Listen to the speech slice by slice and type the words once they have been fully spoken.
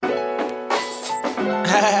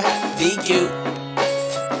DQ.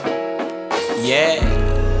 Yeah.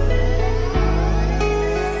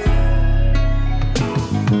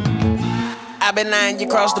 I been eyeing you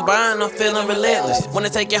cross the bond, I'm feeling relentless. Wanna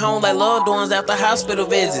take you home like loved ones after hospital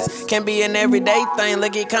visits. Can't be an everyday thing,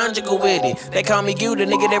 look get conjugal with it. They call me you, the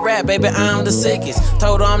nigga that rap, baby, I'm the sickest.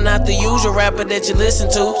 Told her I'm not the usual rapper that you listen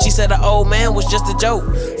to. She said the old man was just a joke,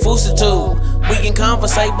 Fusitude. We can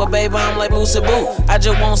conversate, but baby, I'm like Boosie Boo. I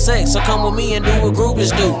just want sex, so come with me and do what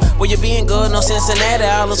groupies do. Well, you being good, no Cincinnati,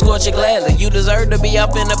 I'll escort you gladly. You deserve to be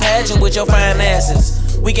up in the pageant with your fine asses.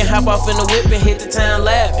 We can hop off in the whip and hit the town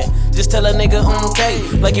laughing. Just tell a nigga okay,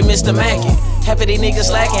 like you Mr. Mackey. Half of these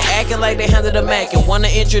niggas slacking, acting like they handled a Mackin'. Wanna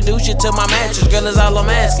introduce you to my mattress, girl, is all I'm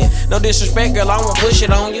asking. No disrespect, girl, I won't push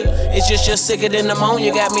it on you. It's just you're sicker than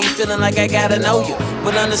pneumonia, got me feeling like I gotta know you.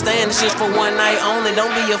 But understand, it's just for one night only,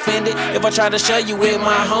 don't be offended if I try to show you with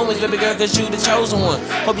my homies, baby girl, cause you the chosen one.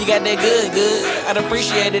 Hope you got that good. I'd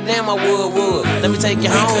appreciate it, damn I would. Let me take you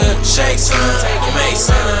home. We could shake some, make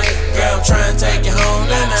some. Girl, I'm trying to take you home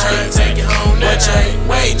tonight. What you ain't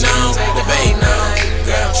waiting on, debating on.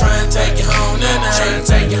 Girl, I'm trying to take you home tonight. If I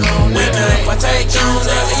take you home,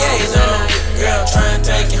 liaison. Girl, I'm trying to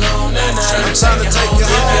take you home tonight. I'm trying to take you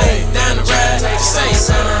home. Down the ride, say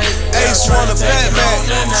something. Ace want a fat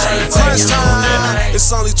man. Crunch time. It's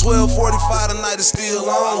only 12:45 tonight, it's still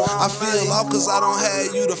on. I feel off cause I don't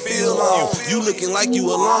have you to feel on. You looking like you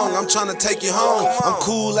alone, I'm trying to take you home. I'm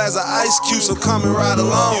cool as an ice cube, so come and ride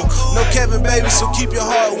along. No Cabbin, baby, so keep your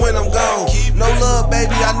heart when I'm gone. No love,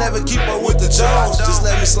 baby, I never keep up with the Jones. Just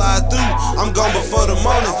let me slide through, I'm gone before the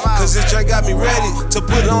morning. Cause this drink got me ready to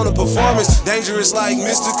put on a performance. Dangerous like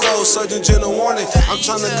mystical, Surgeon General warning. I'm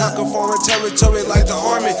trying to conquer foreign territory like the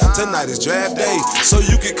army. Tonight is draft day, so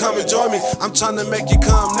you can come and join me. I'm trying to make you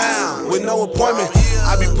come now, with no appointment.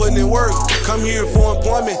 I be putting in work, come here for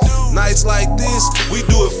employment. Nights like this, we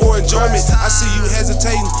do it for enjoyment. I see you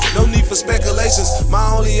hesitating, no need for speculations. My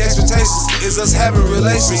only expectations is us having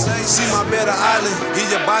relations. See my better island, give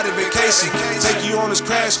your body vacation. Take you on this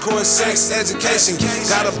crash course, sex education.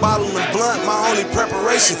 Got a bottle of blunt, my only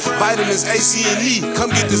preparation. Vitamins A, C, and E,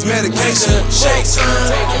 come get this medication. Shake some,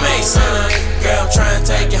 make some. Girl, I'm trying to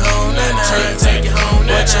take you home tonight.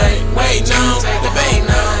 What you ain't waiting on, debating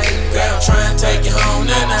on. Girl, I'm trying to take you home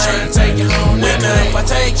tonight. If I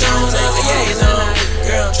take you home, liaison.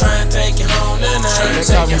 Girl, I'm trying to take you home tonight.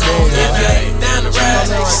 Down the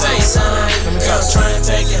ride, say something. Girl, I'm trying to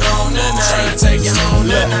take you home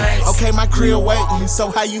tonight. Okay, my crib waiting, so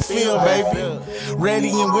how you feel, baby? Ready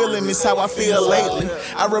and willing is how I feel lately.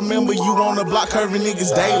 I remember you on the block curving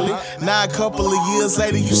niggas daily. Now a couple of years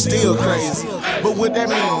later, you still crazy. But what that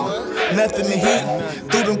mean? Nothing to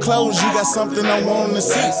hit. Through them clothes, you got something I'm wanting to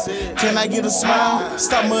see. Can I get a smile?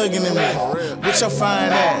 Stop mugging at me with your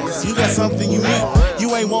fine ass. You got something unique.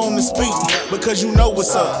 You ain't wanting to speak because you know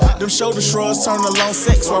what's up. Them shoulder shrugs turn to long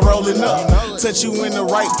sex while rolling up. Touch you in the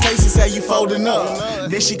right places, how you folding up.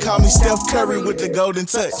 Then she call me Steph Curry with the golden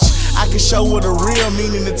touch. I can show her the real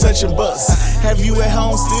meaning of touching butts. Have you at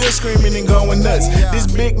home still screaming and going nuts? This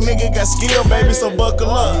big nigga got skill, baby, so buckle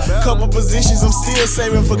up. Couple positions I'm still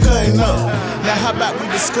saving for cutting up. Now how about we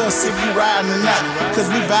discuss if you riding or not? Cause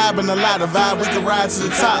we vibing a lot, a vibe we can ride to the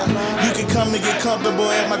top. You can come and get comfortable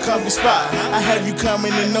at my comfy spot. I have you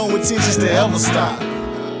coming and no intentions to ever stop.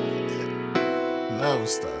 Never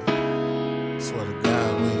stop. Swear to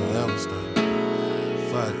God, we ain't gonna ever stop.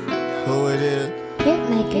 Fuck who it is.